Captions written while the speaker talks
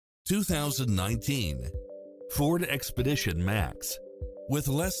2019 Ford Expedition Max. With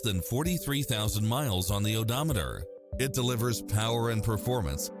less than 43,000 miles on the odometer, it delivers power and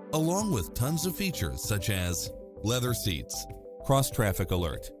performance along with tons of features such as leather seats, cross-traffic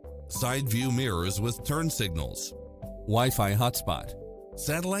alert, side view mirrors with turn signals, Wi-Fi hotspot,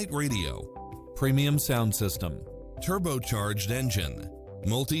 satellite radio, premium sound system, turbocharged engine,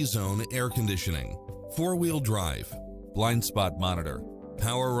 multi-zone air conditioning, four-wheel drive, blind spot monitor,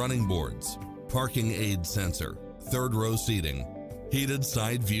 power running boards, parking aid sensor, third row seating, heated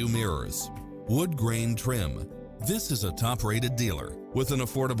side view mirrors, wood grain trim. This is a top-rated dealer. With an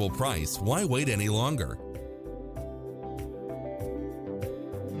affordable price, why wait any longer?